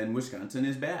game, then Wisconsin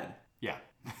is bad. Yeah.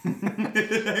 I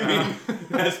mean,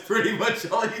 that's pretty much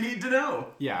all you need to know.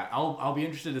 Yeah, I'll be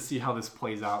interested to see how this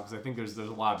plays out because I think there's a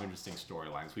lot of interesting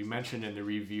storylines. We mentioned in the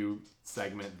review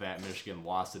segment that Michigan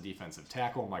lost a defensive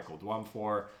tackle, Michael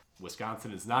Dwumfor.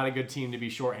 Wisconsin is not a good team to be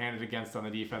shorthanded against on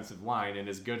the defensive line, and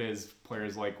as good as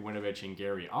players like Winovich and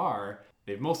Gary are,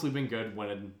 they've mostly been good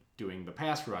when doing the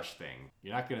pass rush thing.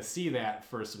 You're not going to see that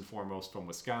first and foremost from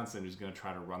Wisconsin, who's going to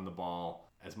try to run the ball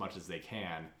as much as they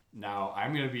can. Now,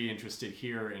 I'm going to be interested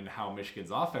here in how Michigan's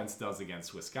offense does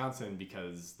against Wisconsin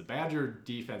because the Badger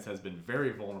defense has been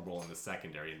very vulnerable in the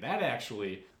secondary. And that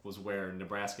actually was where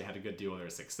Nebraska had a good deal of their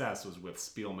success, was with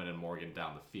Spielman and Morgan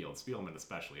down the field. Spielman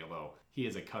especially, although he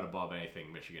is a cut above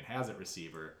anything Michigan has at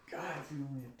receiver. God, if we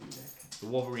only had to do that. The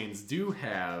Wolverines do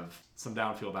have some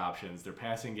downfield options. Their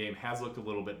passing game has looked a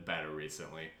little bit better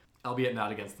recently, albeit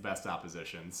not against the best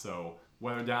opposition. So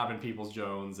whether Donovan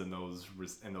Peoples-Jones and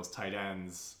those tight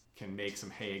ends can make some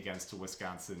hay against a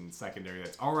Wisconsin secondary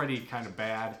that's already kind of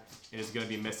bad and is going to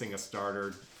be missing a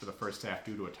starter for the first half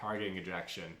due to a targeting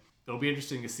ejection. It'll be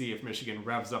interesting to see if Michigan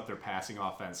revs up their passing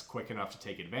offense quick enough to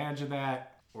take advantage of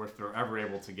that, or if they're ever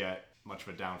able to get much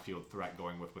of a downfield threat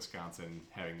going with Wisconsin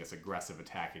having this aggressive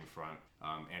attacking front.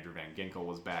 Andrew Van Ginkel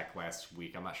was back last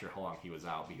week. I'm not sure how long he was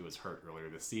out, but he was hurt earlier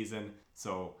this season.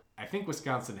 So I think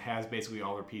Wisconsin has basically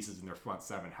all their pieces in their front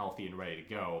seven healthy and ready to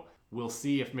go. We'll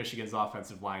see if Michigan's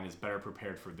offensive line is better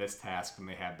prepared for this task than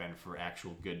they have been for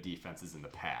actual good defenses in the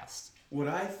past. What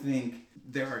I think,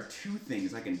 there are two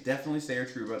things I can definitely say are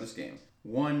true about this game.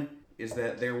 One is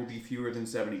that there will be fewer than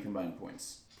 70 combined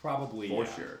points. Probably, For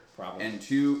yeah. sure. Probably. And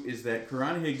two is that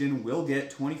Karan Higdon will get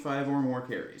 25 or more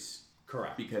carries.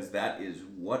 Correct. Because that is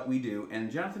what we do. And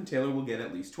Jonathan Taylor will get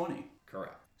at least 20.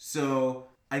 Correct. So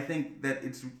I think that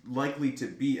it's likely to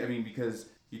be, because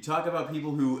you talk about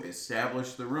people who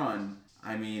establish the run.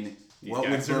 What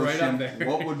would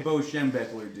Bo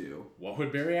Schembechler do? What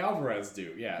would Barry Alvarez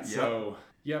do? Yeah. Yep. So,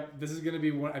 this is going to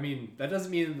be one. That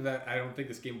doesn't mean that I don't think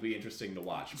this game will be interesting to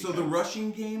watch. So the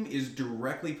rushing game is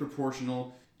directly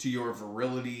proportional to your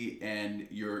virility and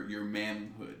your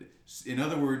manhood. In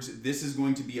other words, this is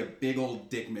going to be a big old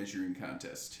dick measuring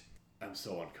contest. I'm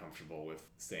so uncomfortable with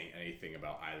saying anything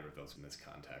about either of those in this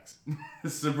context.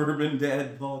 Suburban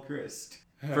dad Paul Christ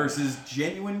versus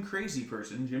genuine crazy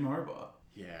person Jim Harbaugh.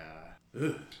 Yeah.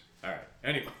 Ugh. All right.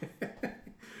 Anyway.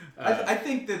 I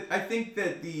think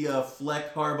that the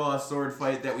Fleck Harbaugh sword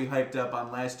fight that we hyped up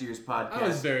on last year's podcast. I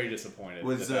was very disappointed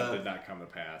that did not come to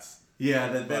pass. Yeah,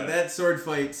 that sword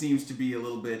fight seems to be a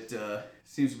little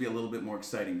bit more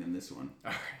exciting than this one.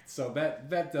 All right, so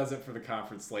that does it for the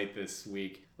conference slate this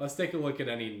week. Let's take a look at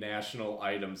any national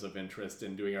items of interest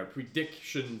in doing our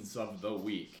predictions of the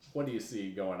week. What do you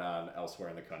see going on elsewhere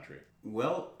in the country?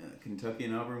 Well, Kentucky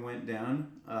and Auburn went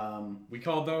down. We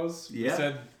called those. Yeah. We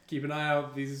said keep an eye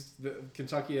out.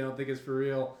 Kentucky, I don't think is for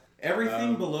real.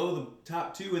 Everything below the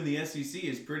top two in the SEC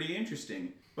is pretty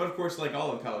interesting. But of course, like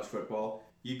all of college football,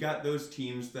 you got those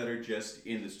teams that are just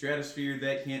in the stratosphere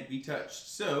that can't be touched.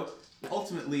 So,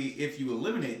 ultimately, if you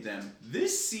eliminate them,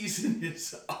 this season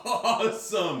is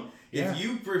awesome. Yeah. If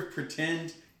you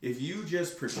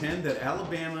just pretend that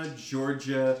Alabama,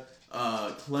 Georgia,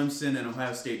 Clemson, and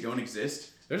Ohio State don't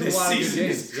exist, There's this a lot of season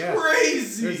good is games.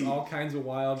 crazy. There's all kinds of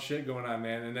wild shit going on,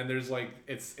 man. And then there's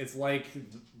it's like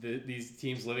these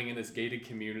teams living in this gated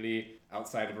community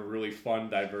outside of a really fun,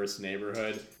 diverse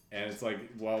neighborhood. And it's like,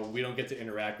 well, we don't get to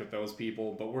interact with those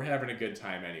people, but we're having a good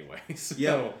time anyway.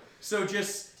 So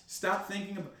just stop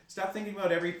thinking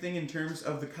about everything in terms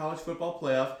of the college football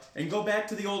playoff and go back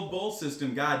to the old bowl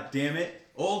system. God damn it,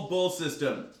 old bowl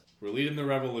system. We're leading the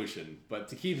revolution. But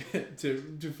to keep it, to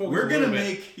focus We're going to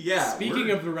make, Speaking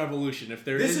of the revolution, if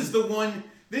there this is the one,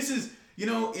 this is, you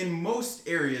know, in most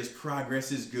areas,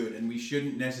 progress is good, and we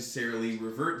shouldn't necessarily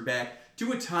revert back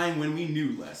to a time when we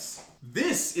knew less.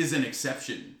 This is an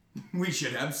exception. We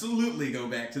should absolutely go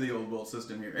back to the old bowl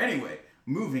system here. Anyway,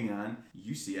 moving on,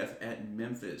 UCF at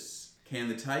Memphis. Can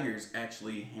the Tigers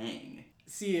actually hang?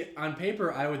 See, on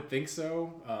paper, I would think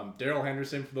so. Darrell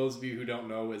Henderson, for those of you who don't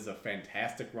know, is a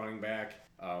fantastic running back.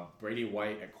 Brady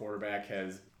White at quarterback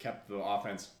has kept the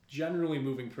offense generally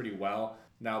moving pretty well.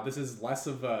 Now, this is less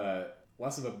of a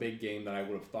big game than I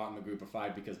would have thought in the group of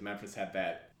 5 because Memphis had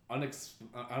that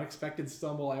unexpected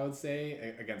stumble, I would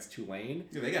say, against Tulane.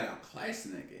 Yeah, they got outclassed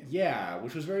in that game. Yeah,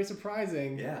 which was very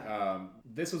surprising. Yeah.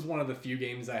 This was one of the few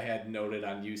games I had noted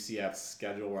on UCF's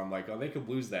schedule where I'm like, oh, they could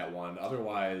lose that one.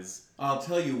 Otherwise... I'll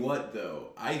tell you what,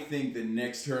 though. I think the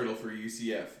next hurdle for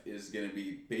UCF is going to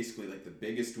be basically like the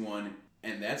biggest one,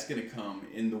 and that's going to come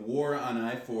in the war on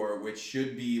I-4, which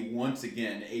should be, once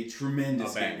again, a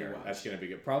tremendous game to watch. That's going to be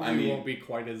good. Probably won't be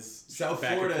quite as South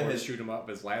back Florida and forth has shoot 'em up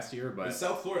as last year, but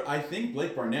South Florida, I think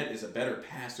Blake Barnett is a better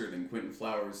passer than Quentin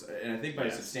Flowers, and I think by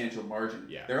a substantial margin.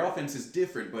 Yeah. Their offense is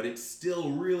different, but it's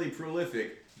still really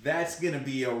prolific. That's going to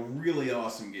be a really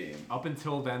awesome game. Up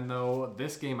until then, though,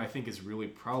 this game I think is really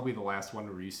probably the last one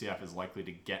where UCF is likely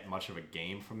to get much of a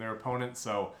game from their opponent.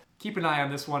 So keep an eye on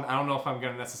this one. I don't know if I'm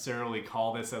going to necessarily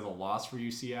call this as a loss for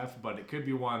UCF, but it could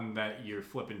be one that you're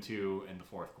flipping to in the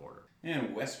fourth quarter.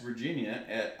 And West Virginia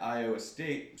at Iowa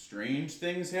State. Strange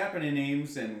things happen in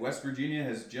Ames, and West Virginia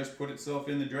has just put itself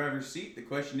in the driver's seat. The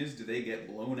question is, do they get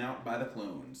blown out by the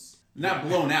clones? Not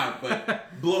blown out,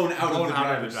 but blown out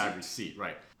of the driver's seat.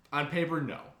 Right. On paper,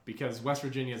 no, because West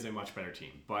Virginia is a much better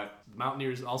team. But the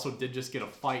Mountaineers also did just get a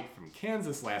fight from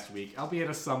Kansas last week, albeit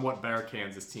a somewhat better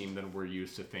Kansas team than we're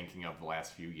used to thinking of the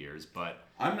last few years. But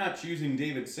I'm not choosing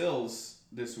David Sills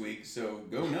this week, so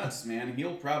go nuts, man.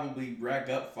 He'll probably rack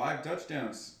up 5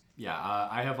 touchdowns. Yeah,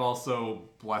 I have also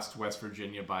blessed West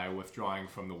Virginia by withdrawing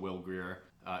from the Will Grier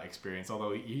experience,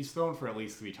 although he's thrown for at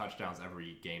least 3 touchdowns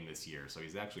every game this year, so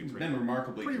he's actually been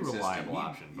remarkably pretty consistent. reliable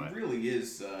option. He But really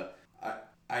is.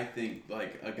 I think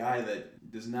like a guy that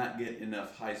does not get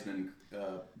enough Heisman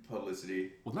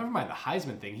publicity. Well, never mind the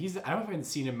Heisman thing. I haven't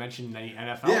seen him mention any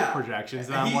NFL projections.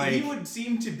 And I'm he would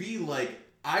seem to be like.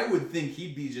 I would think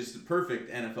he'd be just a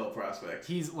perfect NFL prospect.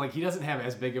 He's like, he doesn't have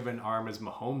as big of an arm as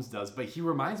Mahomes does, but he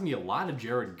reminds me a lot of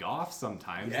Jared Goff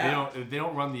sometimes. Yeah. They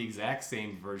don't run the exact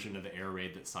same version of the air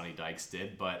raid that Sonny Dykes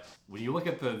did, but when you look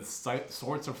at the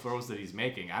sorts of throws that he's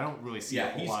making, I don't really see a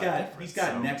whole lot of difference. He's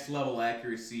got next level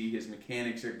accuracy. His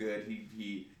mechanics are good.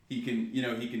 He can,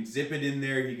 he can zip it in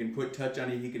there. He can put touch on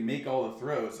it. He can make all the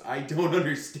throws. I don't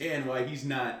understand why he's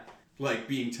not like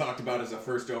being talked about as a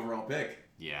first overall pick.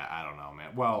 Yeah, I don't know,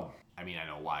 man. Well, I mean, I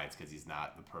know why. It's because he's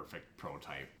not the perfect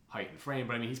prototype height and frame,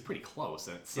 but I mean, he's pretty close.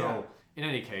 And so, in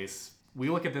any case, we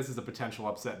look at this as a potential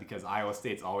upset because Iowa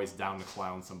State's always down to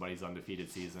clown somebody's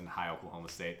undefeated season. Hi, Oklahoma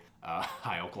State.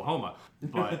 Hi, Oklahoma.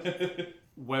 But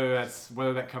whether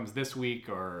that comes this week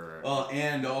or... Well,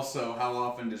 and also, how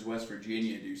often does West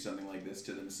Virginia do something like this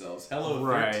to themselves? Hello,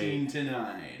 right.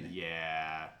 13-9.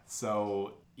 Yeah.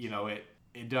 So,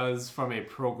 it does, from a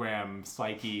program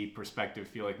psyche perspective,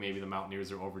 feel like maybe the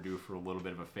Mountaineers are overdue for a little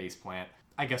bit of a faceplant.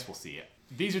 I guess we'll see it.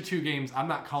 These are 2 games. I'm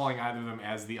not calling either of them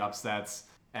as the upsets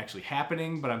actually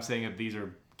happening, but I'm saying that these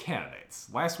are candidates.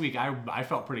 Last week, I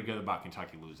felt pretty good about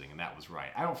Kentucky losing, and that was right.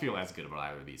 I don't feel as good about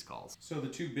either of these calls. So the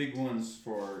 2 big ones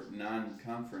for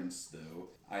non-conference, though,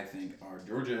 I think, are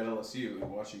Georgia at LSU and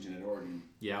Washington at Oregon.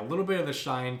 Yeah, a little bit of the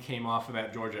shine came off of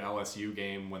that Georgia-LSU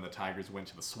game when the Tigers went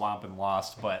to the Swamp and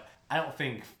lost, but I don't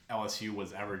think LSU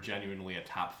was ever genuinely a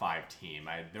top 5 team.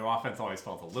 Their offense always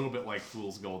felt a little bit like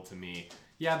fool's gold to me.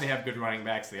 Yeah, they have good running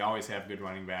backs. They always have good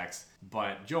running backs.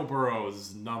 But Joe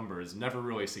Burrow's numbers never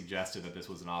really suggested that this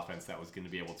was an offense that was going to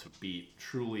be able to beat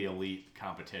truly elite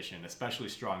competition, especially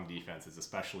strong defenses,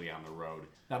 especially on the road.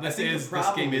 Now, this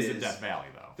game is in Death Valley,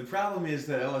 though. The problem is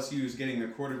that LSU is getting their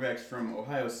quarterbacks from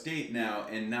Ohio State now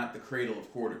and not the cradle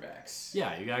of quarterbacks.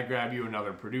 Yeah, you got to grab you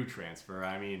another Purdue transfer.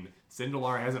 I mean,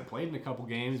 Sindelar hasn't played in a couple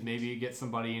games. Maybe you get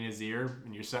somebody in his ear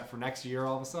and you're set for next year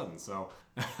all of a sudden. So,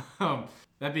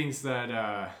 that being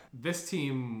said, this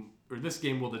game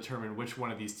will determine which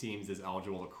one of these teams is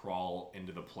eligible to crawl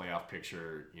into the playoff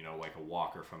picture, like a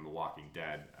Walker from The Walking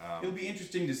Dead. It'll be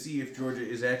interesting to see if Georgia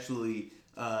is actually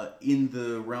in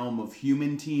the realm of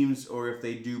human teams or if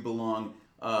they do belong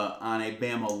on a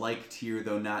Bama-like tier,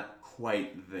 though not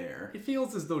quite there. It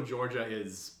feels as though Georgia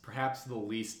is perhaps the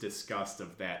least discussed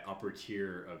of that upper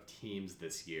tier of teams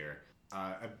this year.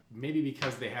 Maybe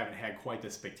because they haven't had quite the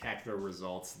spectacular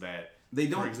results that They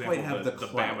don't for example, quite have the the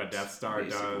Bama clout, Death Star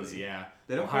basically. does. Yeah,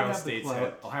 They don't quite have the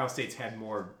clout. Ohio State's had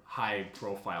more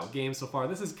high-profile games so far.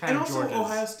 This is kind And of also, Georgia's.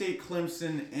 Ohio State,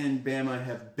 Clemson, and Bama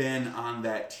have been on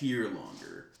that tier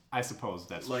longer. I suppose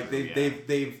that's Like true.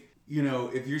 they've you know,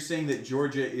 if you're saying that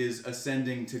Georgia is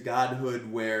ascending to godhood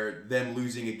where them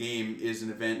losing a game is an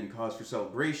event and cause for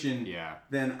celebration, Yeah.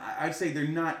 then I'd say they're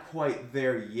not quite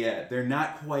there yet. They're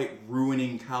not quite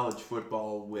ruining college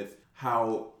football with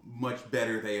how much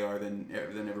better they are than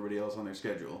everybody else on their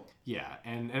schedule. Yeah,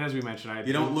 and as we mentioned,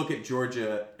 You don't look at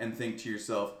Georgia and think to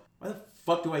yourself, why the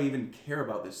fuck do I even care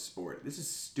about this sport? This is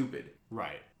stupid.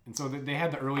 Right. And so they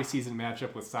had the early season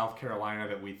matchup with South Carolina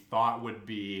that we thought would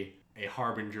be a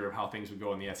harbinger of how things would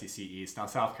go in the SEC East. Now,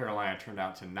 South Carolina turned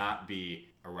out to not be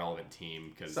a relevant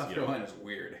team because South Carolina's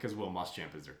weird. Because Will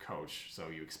Muschamp is their coach, so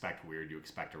you expect weird, you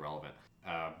expect irrelevant.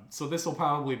 So this will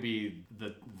probably be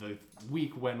the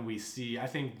week when we see. I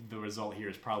think the result here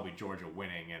is probably Georgia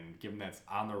winning, and given that's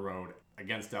on the road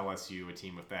against LSU, a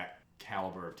team with that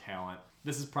caliber of talent,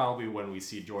 this is probably when we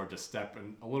see Georgia step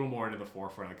a little more into the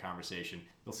forefront of the conversation.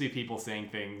 You'll see people saying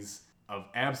things of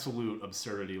absolute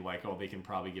absurdity like, oh, they can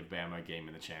probably give Bama a game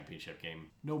in the championship game.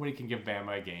 Nobody can give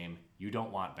Bama a game. You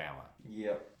don't want Bama.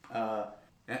 Yep.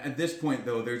 At this point,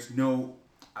 though, there's no.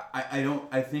 I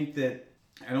don't think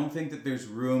that there's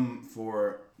room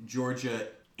for Georgia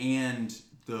and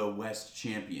the West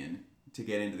champion to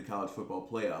get into the college football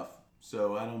playoff.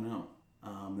 So I don't know.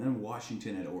 Then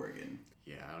Washington at Oregon.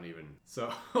 Yeah, I don't even.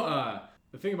 So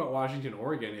the thing about Washington,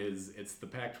 Oregon is it's the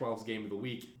Pac-12's game of the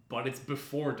week, but it's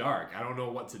before dark. I don't know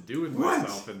what to do with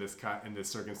myself in this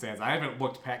circumstance. I haven't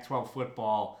looked Pac-12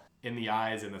 football in the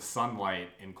eyes in the sunlight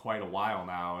in quite a while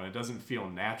now, and it doesn't feel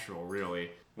natural, really.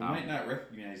 We might not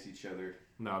recognize each other.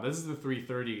 No, this is the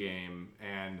 3:30 game,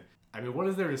 and I mean, what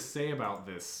is there to say about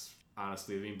this?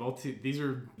 Honestly, I mean, these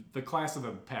are the class of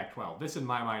the Pac-12. This, in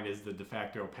my mind, is the de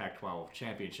facto Pac-12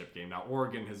 championship game. Now,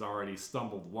 Oregon has already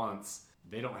stumbled once.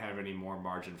 They don't have any more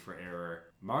margin for error.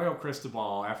 Mario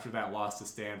Cristobal, after that loss to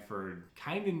Stanford,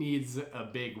 kind of needs a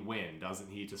big win, doesn't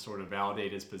he, to sort of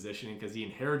validate his positioning? Because he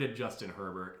inherited Justin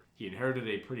Herbert. He inherited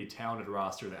a pretty talented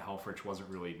roster that Helfrich wasn't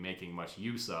really making much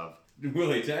use of.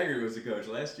 Willie Taggart was the coach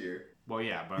last year. Well,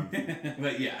 yeah, but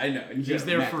but yeah, I know. he's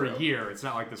there for a year. It's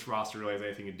not like this roster really has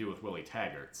anything to do with Willie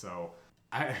Taggart. So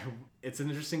it's an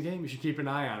interesting game. You should keep an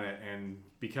eye on it. And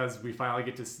because we finally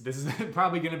get to... This is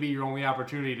probably going to be your only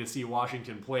opportunity to see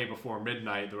Washington play before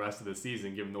midnight the rest of the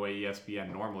season, given the way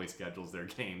ESPN normally schedules their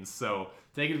games. So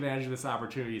take advantage of this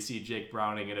opportunity to see Jake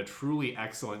Browning in a truly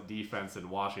excellent defense in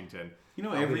Washington. You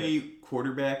know, every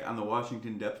quarterback on the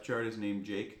Washington depth chart is named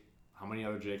Jake. How many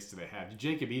other Jakes do they have?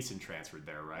 Jacob Eason transferred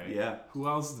there, right? Yeah. Who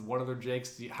else? What other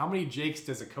Jakes? How many Jakes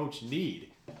does a coach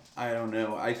need? I don't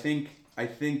know. I think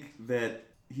that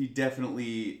he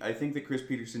definitely. I think that Chris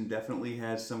Peterson definitely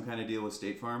has some kind of deal with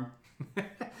State Farm.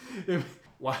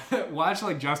 Watch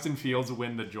like Justin Fields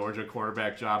win the Georgia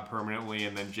quarterback job permanently,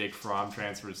 and then Jake Fromm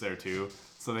transfers there too.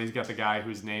 So he's got the guy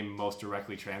whose name most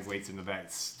directly translates into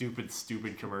that stupid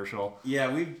commercial. Yeah,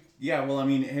 well, I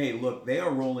mean, hey, look, they are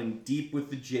rolling deep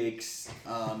with the Jakes.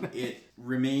 It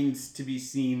remains to be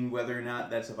seen whether or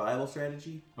not that's a viable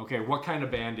strategy. Okay, what kind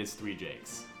of band is Three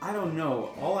Jakes? I don't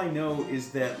know. All I know is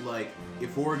that, like,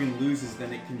 if Oregon loses,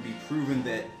 then it can be proven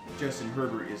that Justin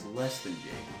Herbert is less than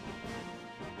Jake.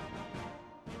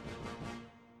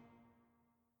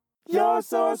 Your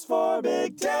source for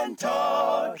Big Ten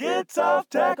talk. It's Off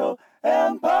Tackle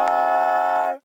Empire.